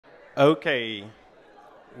Okay,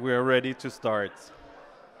 we're ready to start.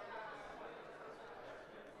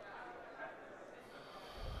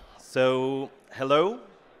 So, hello,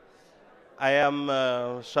 I am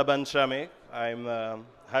Shaban Shaame. I'm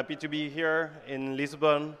happy to be here in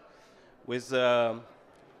Lisbon with a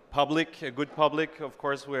good public. Of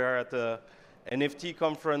course, we are at the NFT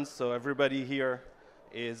conference, so everybody here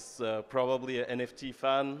is probably an NFT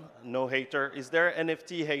fan, no hater. Is there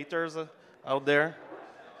NFT haters out there?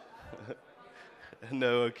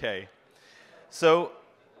 No, okay. So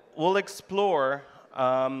we'll explore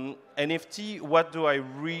NFT, what do I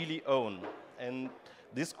really own? And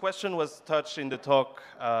this question was touched in the talk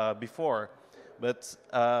before, but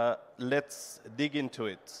let's dig into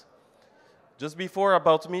it. Just before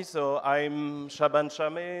about me, so I'm Shaban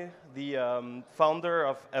Shaame, the founder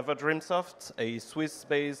of EverdreamSoft, a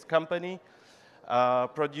Swiss-based company.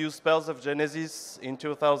 Produced Spells of Genesis in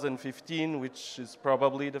 2015, which is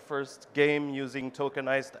probably the first game using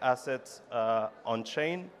tokenized assets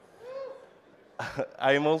on-chain.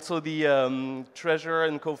 I'm also the treasurer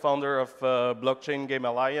and co-founder of Blockchain Game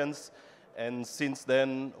Alliance, and since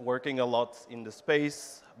then working a lot in the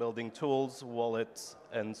space, building tools, wallets,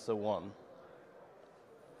 and so on.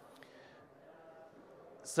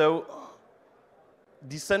 So,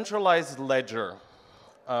 decentralized ledger.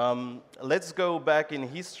 Let's go back in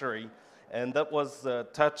history, and that was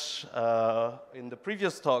touched in the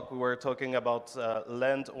previous talk. We were talking about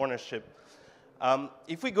land ownership.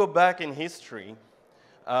 If we go back in history,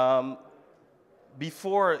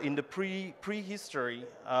 before in the prehistory,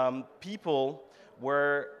 people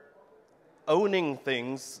were owning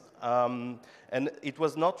things, and it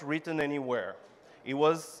was not written anywhere. It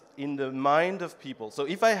was in the mind of people. So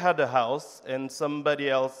if I had a house and somebody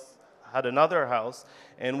else had another house,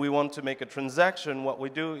 and we want to make a transaction, what we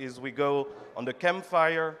do is we go on the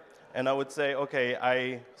campfire, and I would say, okay,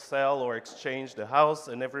 I sell or exchange the house,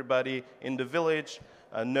 and everybody in the village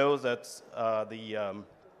knows that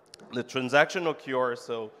the transaction occurs,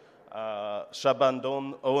 so Shaban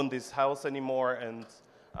don't own this house anymore, and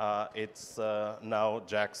it's now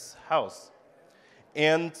Jack's house.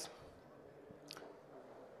 And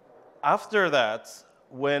after that,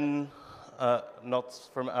 when not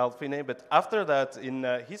from Alfine, but after that in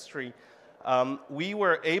history, we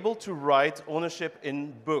were able to write ownership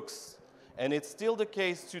in books. And it's still the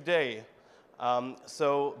case today.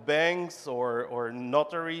 So banks or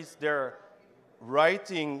notaries, they're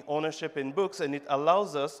writing ownership in books, and it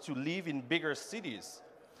allows us to live in bigger cities.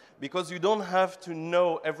 Because you don't have to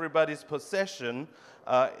know everybody's possession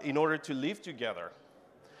in order to live together.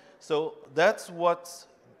 So that's what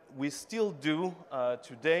we still do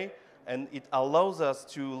today. And it allows us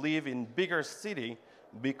to live in bigger city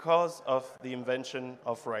because of the invention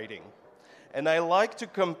of writing. And I like to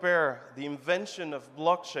compare the invention of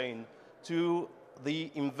blockchain to the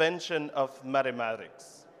invention of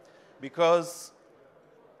mathematics. Because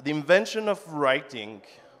the invention of writing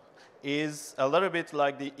is a little bit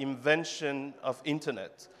like the invention of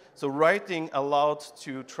internet. So writing allowed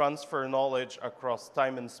to transfer knowledge across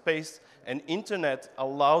time and space, and internet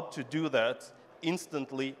allowed to do that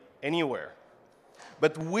instantly anywhere.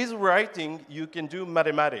 But with writing, you can do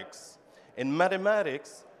mathematics. In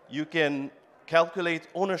mathematics, you can calculate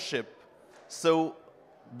ownership. So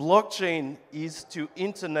blockchain is to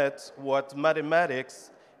internet what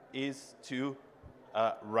mathematics is to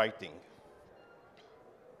writing.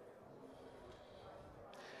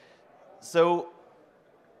 So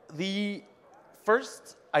the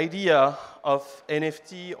first idea of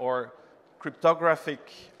NFT or cryptographic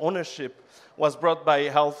ownership was brought by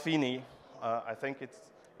Hal Finney. I think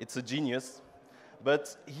it's a genius.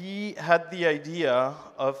 But he had the idea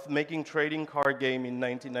of making trading card game in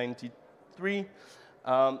 1993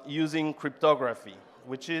 using cryptography,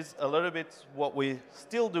 which is a little bit what we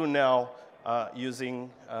still do now using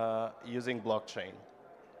blockchain.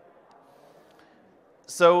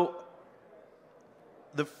 So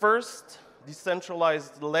the first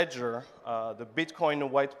decentralized ledger, the Bitcoin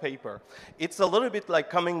white paper, it's a little bit like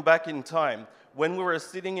coming back in time. When we were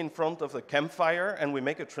sitting in front of a campfire and we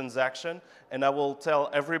make a transaction, and I will tell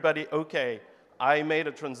everybody, okay, I made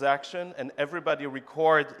a transaction, and everybody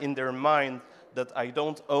record in their mind that I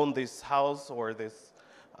don't own this house or this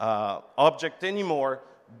object anymore,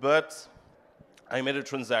 but I made a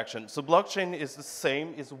transaction. So blockchain is the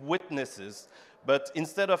same, is witnesses, but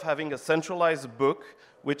instead of having a centralized book,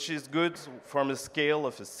 which is good from a scale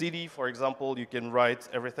of a city, for example, you can write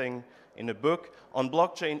everything in a book. On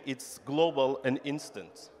blockchain, it's global and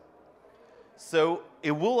instant. So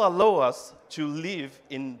it will allow us to live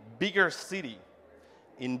in bigger city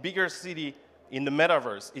in the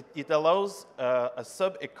metaverse. It allows a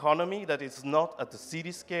sub-economy that is not at the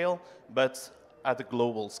city scale, but at a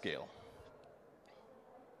global scale.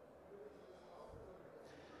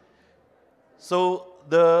 So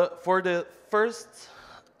for the first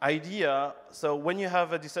idea, so when you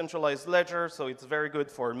have a decentralized ledger, so it's very good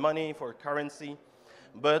for money, for currency,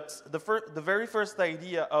 but the very first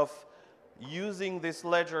idea of using this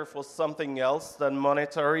ledger for something else than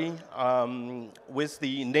monetary with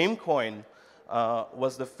the Namecoin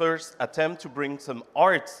was the first attempt to bring some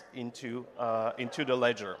art into the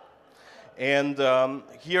ledger. And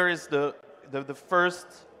here is the first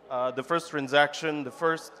transaction, the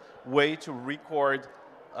first way to record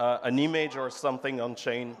an image or something on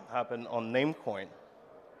chain happened on Namecoin.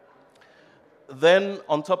 Then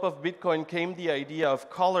on top of Bitcoin came the idea of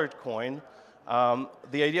colored coin.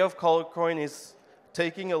 The idea of colored coin is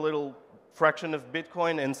taking a little fraction of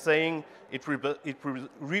Bitcoin and saying it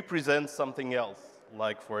represents something else,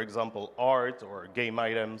 like, for example, art or game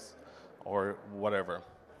items or whatever.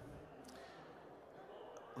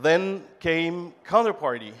 Then came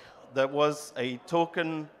Counterparty. That was a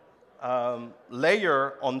token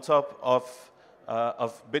layer on top of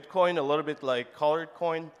Bitcoin, a little bit like colored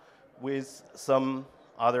coin, with some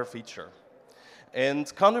other feature. And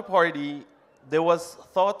Counterparty, there was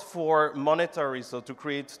thought for monetary, so to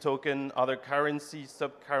create token, other currencies,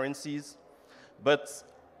 sub-currencies. But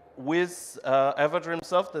with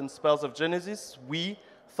EverdreamSoft and Spells of Genesis, we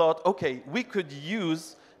thought, okay, we could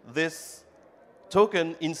use this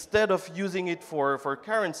token, instead of using it for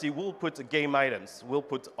currency, we'll put game items, we'll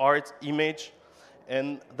put art, image,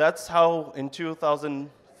 and that's how in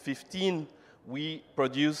 2015 we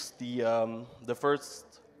produced the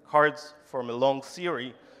first cards from a long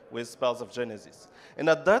series with Spells of Genesis. And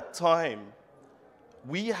at that time,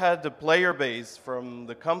 we had the player base from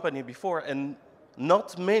the company before, and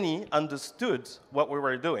not many understood what we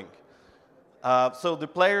were doing. So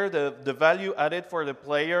the value added for the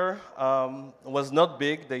player was not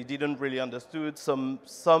big. They didn't really understood.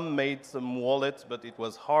 Some made some wallets, but it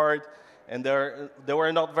was hard, and they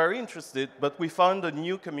were not very interested. But we found a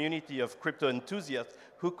new community of crypto enthusiasts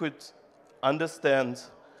who could understand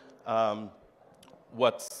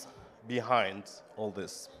what's behind all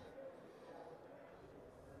this.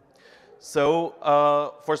 So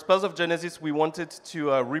for Spells of Genesis, we wanted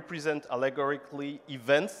to represent allegorically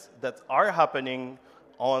events that are happening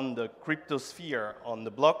on the cryptosphere, on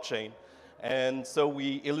the blockchain. And so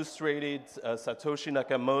we illustrated Satoshi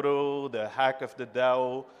Nakamoto, the hack of the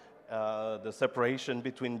DAO, the separation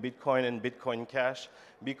between Bitcoin and Bitcoin Cash,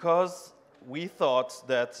 because we thought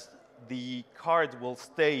that the card will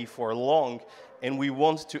stay for long, and we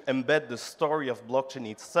want to embed the story of blockchain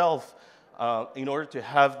itself in order to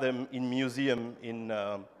have them in museum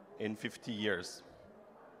in 50 years.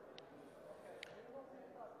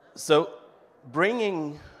 So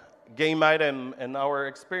bringing game item and our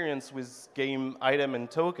experience with game item and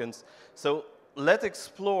tokens, so let's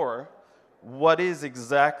explore what is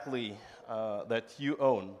exactly that you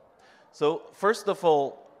own. So first of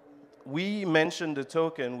all, we mentioned the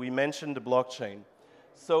token, we mentioned the blockchain.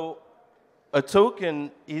 So a token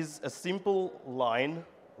is a simple line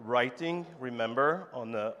writing, remember,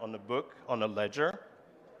 on a book, on a ledger.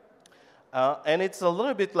 And it's a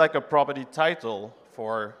little bit like a property title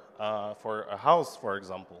for a house, for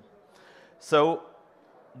example. So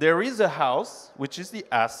there is a house, which is the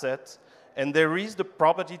asset, and there is the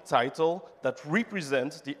property title that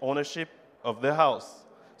represents the ownership of the house.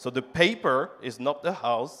 So the paper is not the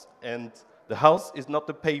house, and the house is not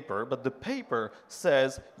the paper, but the paper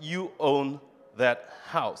says you own that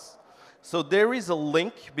house. So there is a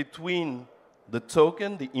link between the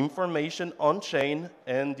token, the information on-chain,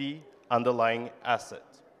 and the underlying asset.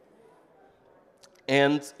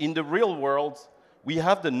 And in the real world, we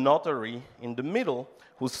have the notary in the middle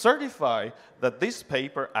who certify that this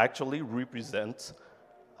paper actually represents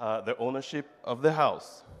the ownership of the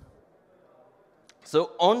house.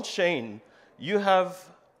 So on-chain, you have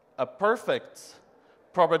a perfect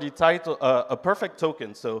property title, a perfect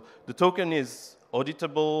token. So the token is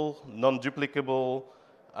auditable, non-duplicable,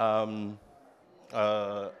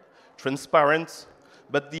 transparent,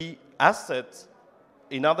 but the asset,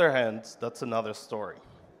 in other hands, that's another story.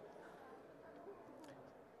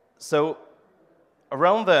 So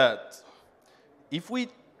around that, if we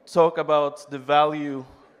talk about the value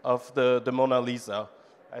of the Mona Lisa,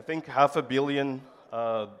 I think $500 million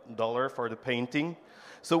for the painting.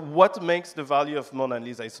 So what makes the value of Mona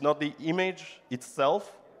Lisa? It's not the image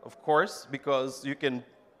itself, of course, because you can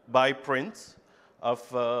buy prints of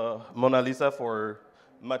Mona Lisa for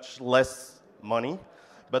much less money.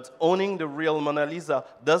 But owning the real Mona Lisa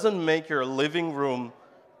doesn't make your living room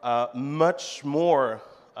much more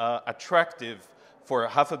attractive for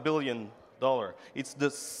 $500 million. It's the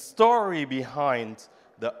story behind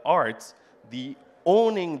the art, the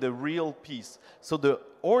owning the real piece. So the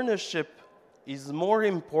ownership is more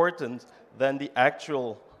important than the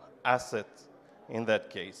actual asset in that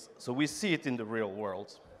case. So we see it in the real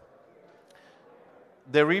world.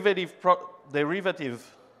 Derivative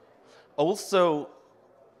also,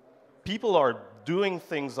 people are doing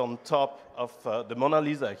things on top of the Mona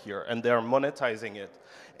Lisa here, and they're monetizing it.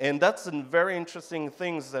 And that's a very interesting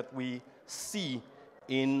thing that we see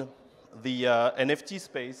in the NFT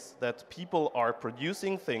space, that people are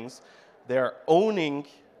producing things, they're owning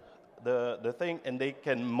the thing, and they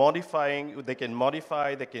can modify,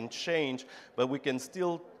 they can change, but we can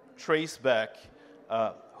still trace back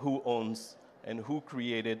who owns and who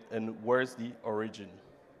created and where's the origin.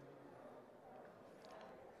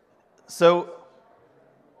 So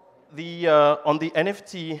on the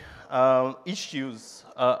NFT issues,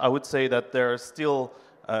 I would say that there are still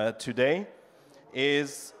today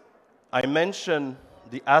is, I mentioned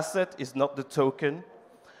the asset is not the token.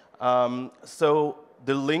 So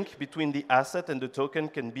the link between the asset and the token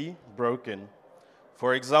can be broken.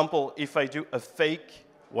 For example, if I do a fake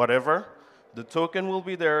whatever, the token will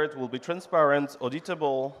be there, it will be transparent,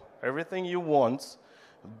 auditable, everything you want,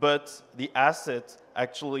 but the asset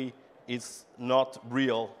actually is not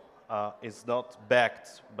real, is not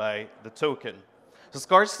backed by the token. So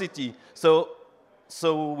scarcity, so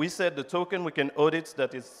we said the token we can audit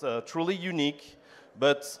that is truly unique,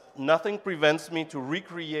 but nothing prevents me to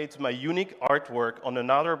recreate my unique artwork on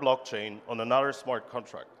another blockchain, on another smart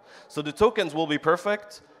contract. So the tokens will be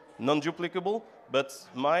perfect, non-duplicable, but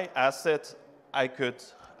my asset, I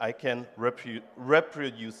can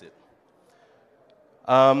reproduce it.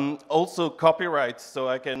 Also copyright, so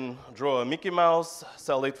I can draw a Mickey Mouse,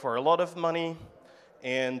 sell it for a lot of money,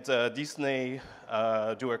 and Disney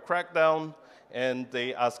do a crackdown, and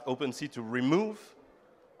they ask OpenSea to remove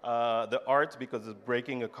the art because it's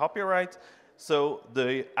breaking a copyright. So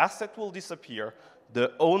the asset will disappear,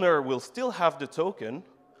 the owner will still have the token,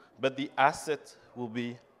 but the asset will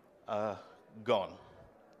be gone.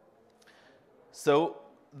 So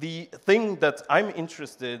the thing that I'm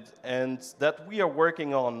interested and that we are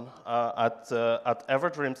working on at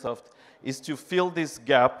EverdreamSoft is to fill this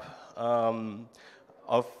gap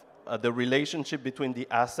of the relationship between the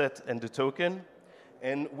asset and the token.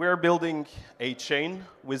 And we're building a chain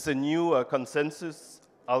with a new consensus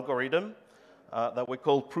algorithm that we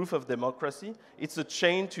call proof of democracy. It's a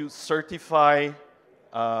chain to certify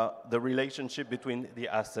the relationship between the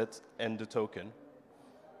asset and the token.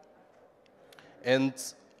 And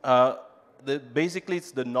basically,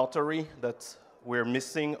 it's the notary that we're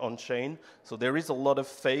missing on chain. So there is a lot of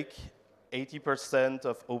fake. 80%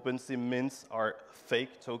 of OpenSea mints are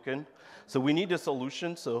fake token. So we need a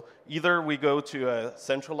solution. So either we go to a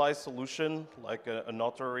centralized solution, like a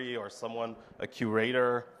notary or someone, a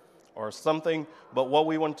curator or something. But what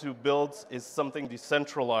we want to build is something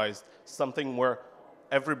decentralized, something where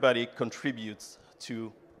everybody contributes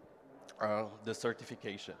to the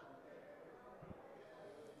certification.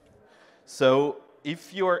 So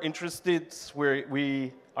if you're interested,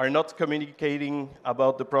 we are not communicating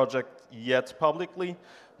about the project yet publicly,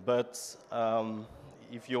 but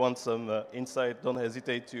if you want some insight, don't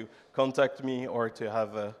hesitate to contact me or to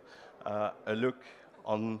have a look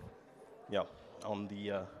on, on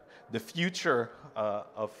the future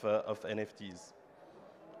of NFTs.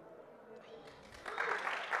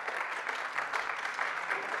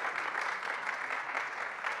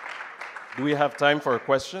 Do we have time for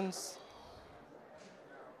questions?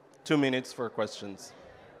 2 minutes for questions.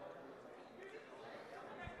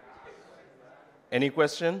 Any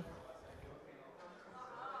question?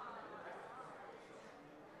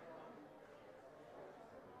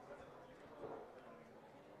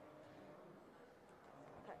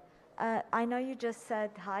 I know you just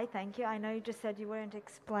said, hi, thank you. I know you just said you weren't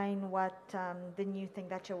explain what the new thing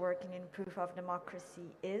that you're working in proof of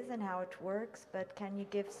democracy is and how it works, but can you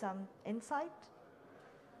give some insight?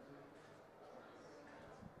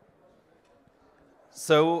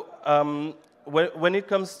 So when it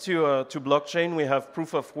comes to blockchain, we have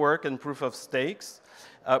proof of work and proof of stakes.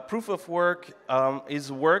 Proof of work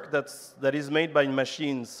is work that is made by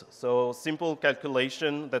machines, so simple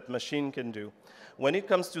calculation that machine can do. When it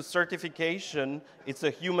comes to certification, it's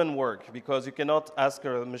a human work because you cannot ask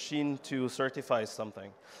a machine to certify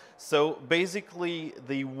something. So basically,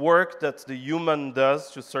 the work that the human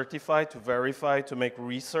does to certify, to verify, to make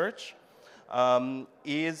research,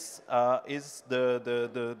 is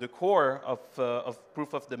the core of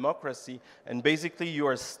proof of democracy. And basically, you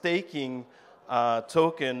are staking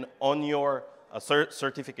token on your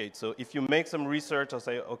certificate. So if you make some research or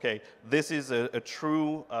say, okay, this is a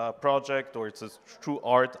true project or it's a true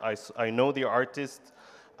art, I know the artist,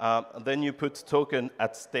 then you put token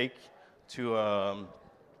at stake to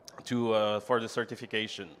for the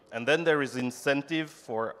certification. And then there is incentive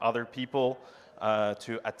for other people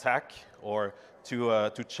to attack or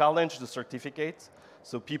to challenge the certificate.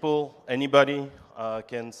 So people, anybody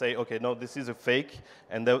can say, okay, no, this is a fake,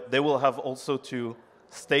 and they will have also to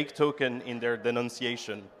stake token in their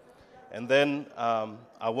denunciation. And then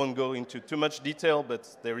I won't go into too much detail,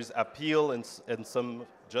 but there is appeal and some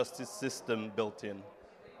justice system built in.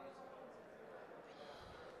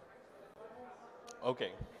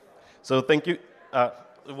 Okay. So thank you.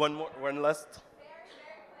 One last.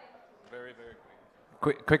 Very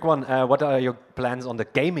quick. Quick one. What are your plans on the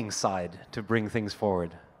gaming side to bring things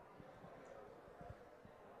forward?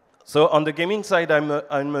 So on the gaming side,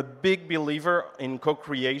 I'm a big believer in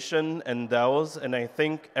co-creation and DAOs, and I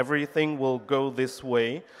think everything will go this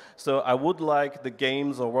way. So I would like the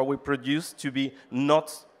games or what we produce to be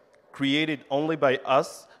not created only by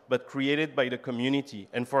us, but created by the community.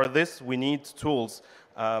 And for this, we need tools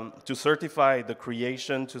to certify the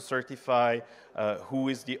creation, to certify who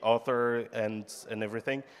is the author and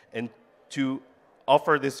everything. And to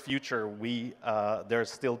offer this future, there's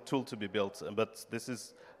still tool to be built. But this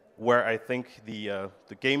is where I think the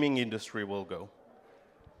gaming industry will go.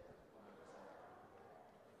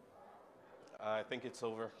 I think it's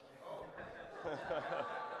over.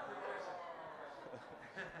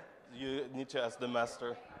 You need to ask the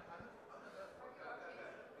master.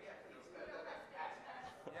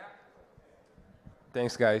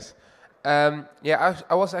 Thanks, guys. Yeah,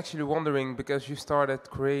 I was actually wondering, because you started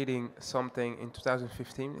creating something in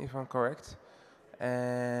 2015, if I'm correct.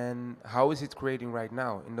 And how is it creating right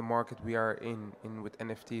now in the market we are in with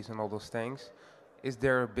NFTs and all those things? Is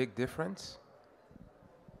there a big difference?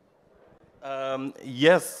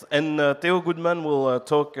 Yes, and Theo Goodman will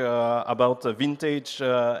talk about vintage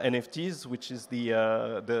NFTs, which is we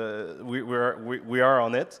are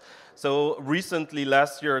on it. So recently,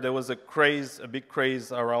 last year, there was a big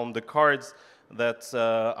craze around the cards that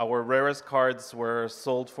our rarest cards were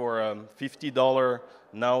sold for $50.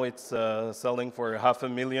 Now it's selling for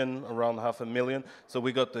around half a million. So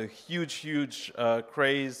we got a huge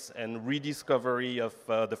craze and rediscovery of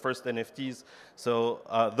the first NFTs. So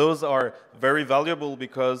those are very valuable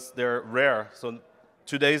because they're rare. So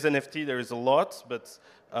today's NFT, there is a lot, but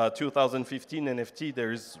 2015 NFT,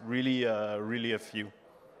 there is really a few.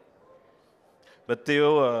 But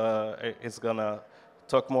Theo is gonna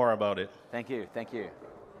talk more about it. Thank you, thank you.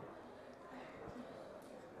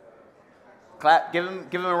 Clap, give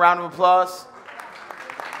him a round of applause.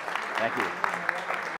 Thank you.